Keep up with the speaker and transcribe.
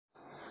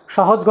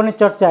সহজ গণিত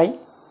চর্চায়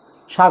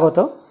স্বাগত।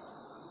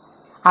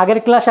 আগের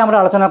ক্লাসে আমরা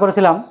আলোচনা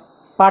করেছিলাম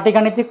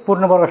পাটিগাণিতিক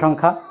পূর্ণবর্গ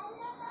সংখ্যা।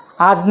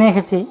 আজ নিয়ে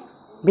এসেছি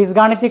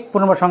বীজগাণিতিক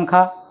পূর্ণবর্গ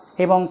সংখ্যা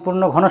এবং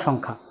পূর্ণ ঘন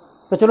সংখ্যা।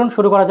 তো চলুন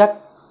শুরু করা যাক।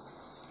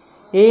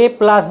 a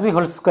plus B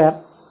whole square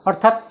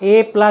অর্থাৎ a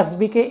plus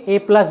bike a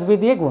plus B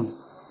দিয়ে গুণ।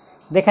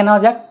 দেখে নেওয়া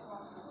যাক।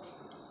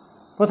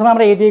 প্রথমে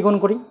আমরা a দিয়ে গুণ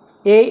করি।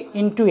 a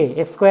into A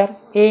square,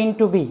 a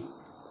into B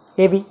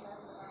A B.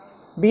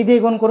 B দিয়ে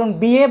গুণ করুন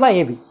বি এ বা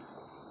A B,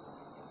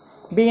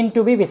 B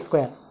into B B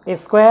square, A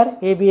square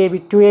A B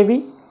two A B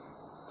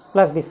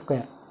plus B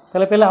square.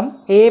 তাহলে পেলাম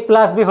a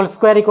plus B whole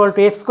square equal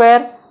to A square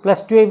plus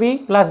two A B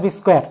plus B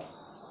square.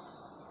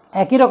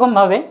 একই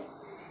রকমভাবে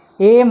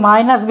a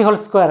minus B whole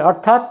square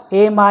অর্থাৎ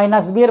a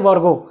minus B এর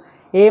বর্গ,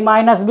 a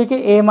minus bike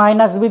a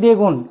minus B দিয়ে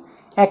গুণ।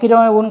 একই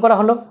রকম গুণ করা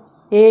হলো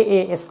a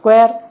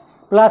square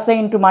plus A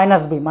into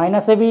minus B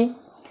minus A B,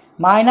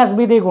 minus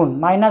B দিয়ে গুণ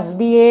মাইনাস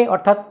বি এ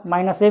অর্থাৎ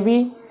মাইনাস এ বি,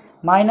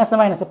 মাইনাসে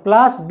মাইনাসে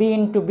plus B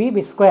into B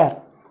B square.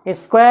 এ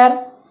স্কোয়ার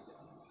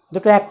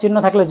দুটো এক চিহ্ন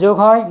থাকলে যোগ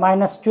হয়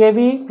minus two A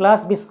B plus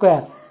B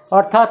square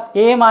অর্থাৎ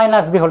a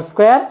minus B whole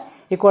square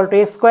equal to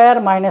A square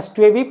minus two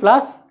A B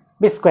plus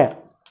B square.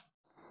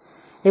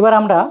 এবার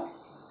আমরা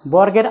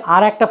বর্গের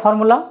আর একটা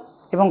ফর্মুলা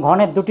এবং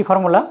ঘনের দুটি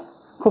ফর্মুলা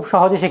খুব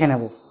সহজে শিখে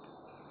নেব।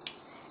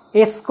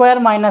 এ square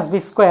minus B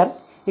square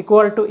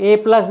equal to A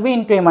plus B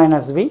into A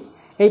minus B.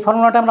 এই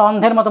ফর্মুলাটা আমরা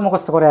অন্ধের মতো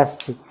মুখস্থ করে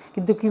আসছি,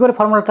 কিন্তু কী করে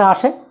ফর্মুলাটা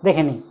আসে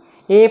দেখে নিই।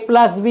 এ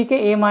প্লাস বিকে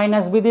এ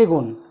মাইনাস বি দিয়ে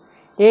গুণ,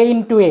 এ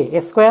ইন্টু এ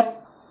স্কোয়ার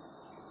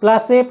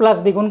প্লাস এ প্লাস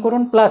বি গুণ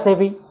করুন plus A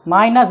B,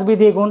 minus B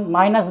দিয়ে গুণ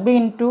minus B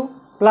into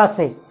plus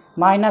A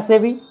minus A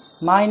B,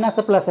 minus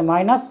A plus A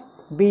minus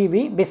B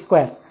B B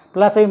square,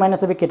 plus A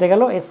minus A B কেটে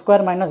গেল, এ square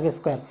minus B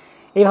square.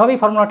 এইভাবেই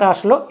ফর্মুলাটা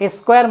আসলো এ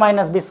square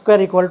minus B square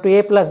equal to A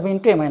plus B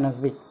into A minus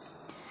B.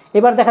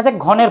 এবার দেখা যাক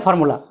ঘনের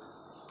formula.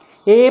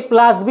 এ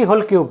plus B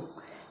whole cube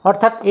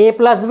অর্থাৎ এ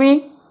plus B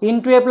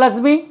into এ plus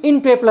B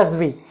into এ plus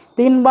B,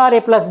 তিনবার এ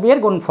প্লাস বি এর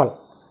গুণফল।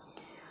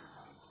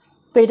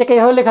 তো এটাকে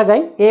এভাবে লেখা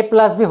যায় এ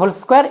plus B whole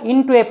square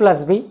into এ প্লাস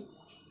বি।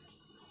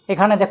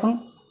 এখানে দেখুন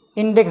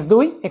ইন্ডেক্স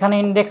 2, এখানে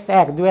ইন্ডেক্স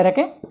 1, 2 এর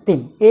একে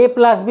 3। এ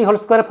প্লাস বি হোল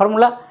স্কোয়ারের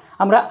ফর্মুলা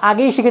আমরা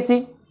আগেই শিখেছি,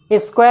 এ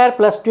square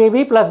plus two A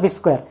B plus B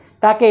square,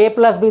 তাকে এ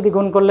প্লাস বি দিয়ে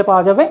গুণ করলে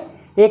পাওয়া যাবে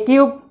এ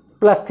cube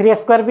plus three A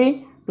square B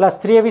plus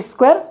three A B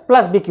square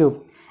plus B cube.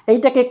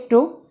 এইটাকে একটু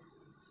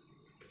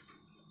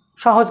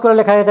সহজ করে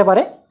লেখা যেতে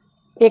পারে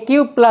এ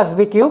কিউব প্লাস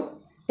বি কিউব।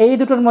 এই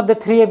দুটোর মধ্যে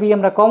থ্রি এ বি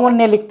আমরা কমন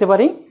নিয়ে লিখতে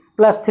পারি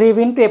প্লাস থ্রি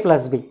বি ইন্টু এ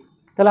প্লাস বি।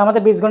 তাহলে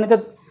আমাদের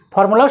বীজগণিতের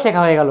ফর্মুলাও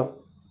শেখা হয়ে গেল।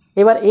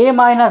 এবার এ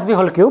মাইনাস বি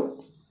হোল কিউব,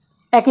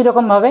 একই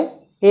রকমভাবে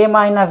এ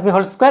minus B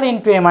whole square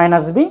into এ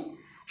মাইনাস বি,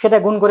 সেটা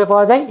গুণ করে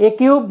পাওয়া যায় এ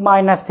cube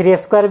minus three A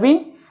square B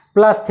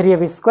plus three A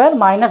B square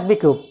minus B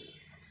cube.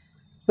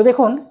 তো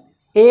দেখুন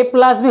এ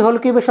প্লাস বি হোল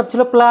কিউবের সব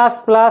ছিল plus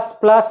plus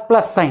plus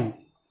plus sign.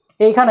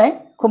 এইখানে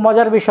খুব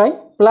মজার বিষয়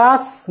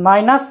plus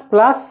minus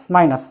plus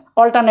minus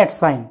alternate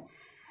sign.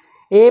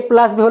 এ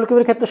প্লাস বি হোল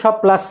কিউবের ক্ষেত্রে সব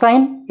প্লাস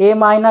সাইন, এ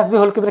মাইনাস বি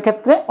হোল কিউবের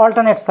ক্ষেত্রে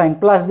অল্টারনেট সাইন,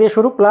 প্লাস দিয়ে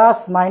শুরু প্লাস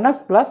মাইনাস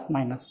প্লাস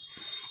মাইনাস।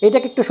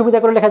 এটাকে একটু সুবিধা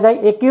করে লেখা যায়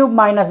এ কিউব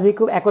মাইনাস বি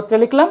কিউব একত্রে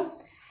লিখলাম,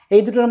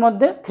 এই দুটোর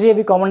মধ্যে থ্রি এ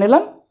বি কমন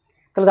নিলাম,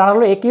 তাহলে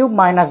দাঁড়ালো এ cube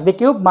minus B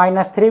cube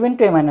minus three B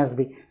into এ মাইনাস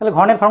বি। তাহলে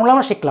ঘনের ফর্মুলা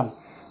আমরা শিখলাম।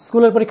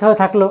 স্কুলের পরীক্ষায়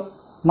থাকলো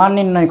মান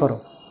নির্ণয় করো,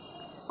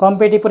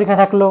 কম্পিটিটিভ পরীক্ষা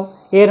থাকলো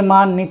এর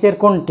মান নিচের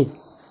কোনটি।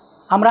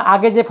 আমরা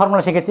আগে যে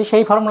ফর্মুলা শিখেছি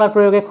সেই ফর্মুলার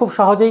প্রয়োগে খুব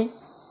সহজেই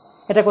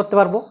এটা করতে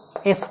পারবো।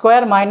 এ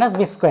স্কোয়ার মাইনাস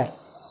বি স্কোয়ার,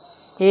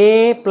 এ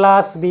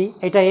প্লাস বি,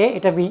 এটা এ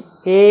এটা বি,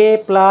 এ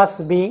প্লাস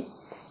বি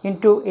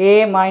ইন্টু এ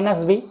মাইনাস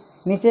বি।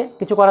 নিচে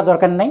কিছু করার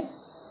দরকার নেই,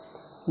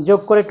 যোগ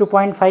করে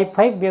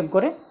 2.55 বিয়োগ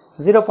করে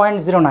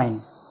 0.09,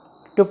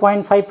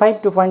 2.55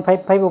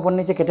 2.55 উপর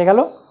নিচে কেটে গেল,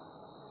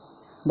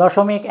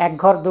 দশমিক এক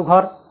ঘর দু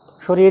ঘর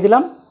সরিয়ে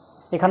দিলাম,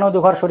 এখানেও দু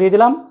ঘর সরিয়ে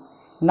দিলাম,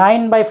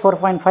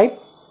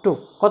 9/4.52।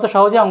 কত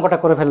সহজে অঙ্কটা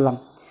করে ফেললাম।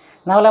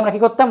 নাহলে আমরা কী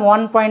করতাম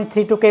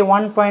 1.32কে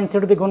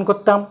 1.32 দিয়ে গুণ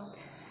করতাম,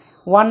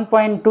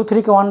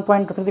 1.23কে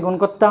 1.23 দিয়ে গুণ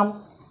করতাম,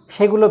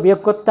 সেগুলো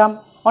বিয়োগ করতাম,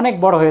 অনেক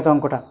বড় হয়ে যেত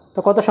অঙ্কটা। তো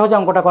কত সহজে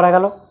অঙ্কটা করা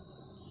গেল।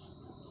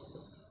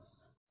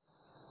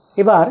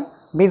 এবার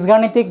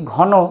বীজগাণিতিক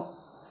ঘন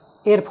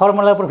এর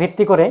ফর্মুলার উপর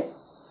ভিত্তি করে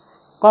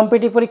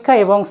কম্পিটিটিভ পরীক্ষা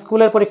এবং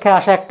স্কুলের পরীক্ষায়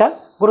আসা একটা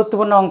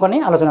গুরুত্বপূর্ণ অঙ্ক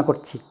নিয়ে আলোচনা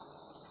করছি।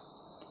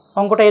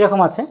 অঙ্কটা এরকম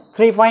আছে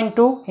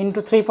 3.2 into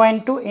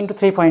 3.2 into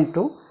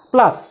 3.2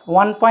 plus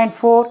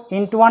 1.4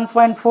 into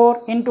 1.4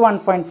 into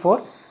 1.4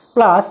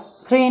 plus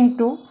 3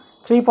 into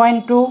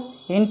 3.2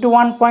 into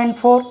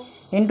 1.4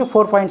 into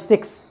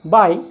 4.6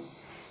 by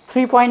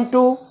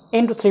 3.2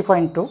 into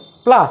 3.2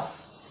 plus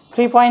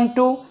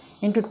 3.2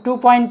 into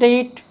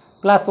 2.8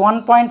 plus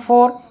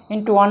 1.4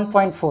 into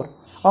 1.4।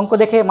 অঙ্ক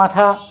দেখে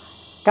মাথা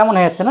কেমন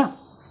হয়ে যাচ্ছে না?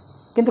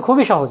 কিন্তু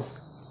খুবই সহজ।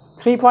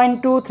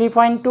 3.2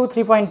 3.2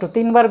 3.2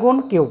 তিনবার গুণ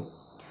কিউব,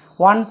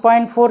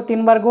 1.4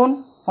 তিনবার গুণ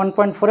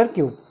 1.4 এর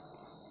কিউব।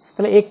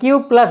 তাহলে এ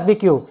cube plus B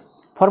cube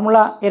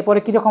formula এরপরে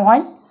কীরকম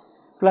হয়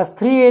plus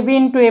three A B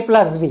into A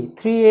plus B,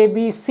 three A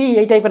B C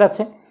এই টাইপের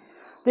আছে।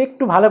 তো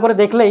একটু ভালো করে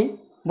দেখলেই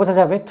বোঝা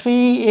যাবে থ্রি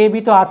এ বি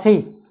তো আছেই,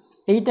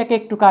 এইটাকে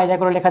একটু কায়দা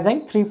করে লেখা যায়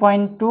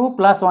 3.2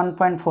 প্লাস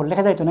 1.4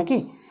 লেখা যায় তো নাকি,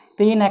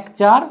 3 1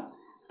 4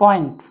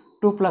 পয়েন্ট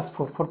 2 প্লাস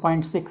 4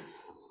 4.6,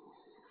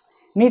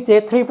 নিচে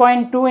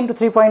 3.2 ইন্টু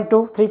 3.2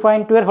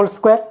 3.2 এর হোল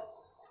স্কোয়ার,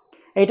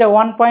 এইটা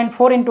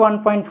 1.4 ইন্টু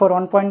 1.4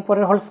 1.4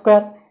 এর হোল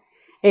স্কোয়ার,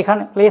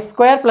 এখানে এ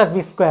স্কোয়ার প্লাস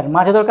বি স্কোয়ার,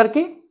 মাঝে দরকার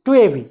কি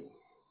 2ab,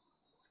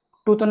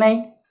 2 তো নেই,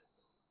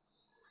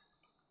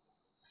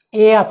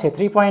 এ আছে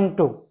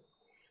 3.2,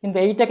 কিন্তু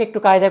এইটাকে একটু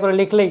কায়দা করে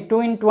লিখলেই 2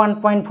 ইন্টু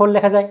 1.4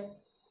 লেখা যায়।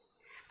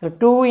 তাহলে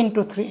 2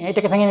 ইন্টু 3,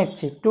 এটাকে ভেঙে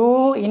নিচ্ছি, 2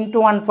 ইন্টু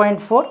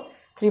 1.4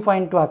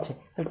 3.2 আছে,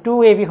 তাহলে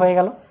 2ab হয়ে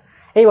গেল।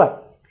 এইবার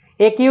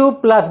এ cube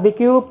plus B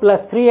cube plus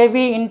 3ab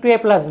into এ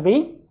প্লাস বি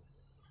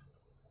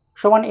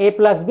সমান এ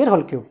প্লাস বির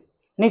হোল কিউব,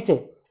 নিচে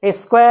এ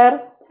square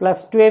plus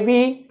 2ab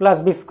plus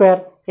B square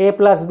এ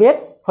প্লাস বি এর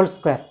হোল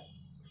স্কোয়ার,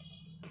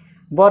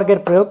 বর্গের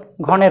প্রয়োগ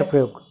ঘনের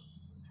প্রয়োগ,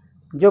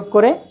 যোগ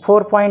করে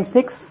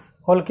 4.6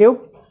 হোল কিউব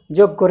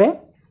যোগ করে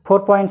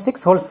 4.6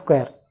 হোল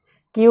স্কোয়ার,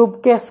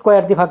 কিউবকে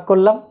স্কোয়ার দিয়ে ভাগ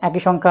করলাম,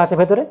 একই সংখ্যা আছে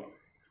ভেতরে,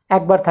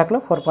 একবার থাকলো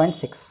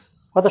 4.6,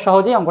 কত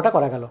সহজেই অঙ্কটা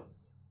করা গেল।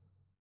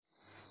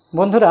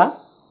 বন্ধুরা,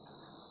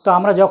 তো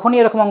আমরা যখনই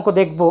এরকম অঙ্ক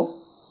দেখব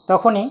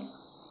তখনই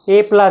এ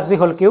প্লাস বি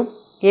হোল কিউব,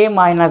 এ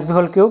মাইনাস বি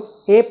হোল কিউব,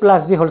 এ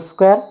প্লাস বি হোল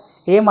স্কোয়ার,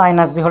 এ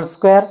মাইনাস বি হোল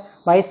স্কোয়ার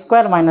বা এ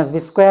স্কোয়ার মাইনাস বি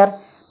স্কোয়ার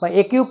বা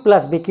এ কিউব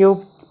প্লাস বি কিউব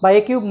বা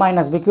এ কিউব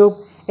মাইনাস বি কিউব,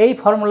 এই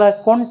ফর্মুলার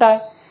কোনটা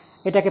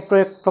এটাকে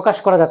প্রকাশ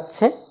করা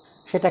যাচ্ছে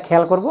সেটা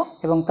খেয়াল করব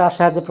এবং তার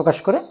সাহায্যে প্রকাশ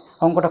করে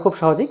অঙ্কটা খুব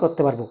সহজেই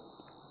করতে পারবো।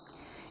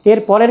 এর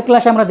পরের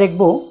ক্লাসে আমরা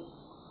দেখব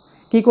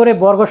কি করে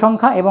বর্গ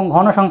সংখ্যা এবং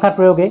ঘন সংখ্যার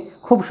প্রয়োগে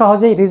খুব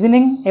সহজেই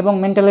রিজনিং এবং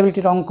মেন্টাল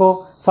এবিলিটির অঙ্ক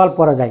সলভ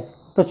করা যায়।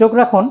 তো চোখ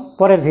রাখুন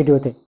পরের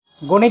ভিডিওতে।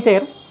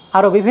 গণিতের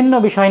আরও বিভিন্ন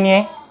বিষয় নিয়ে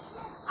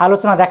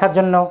আলোচনা দেখার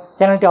জন্য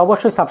চ্যানেলটি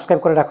অবশ্যই সাবস্ক্রাইব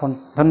করে রাখুন।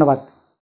 ধন্যবাদ।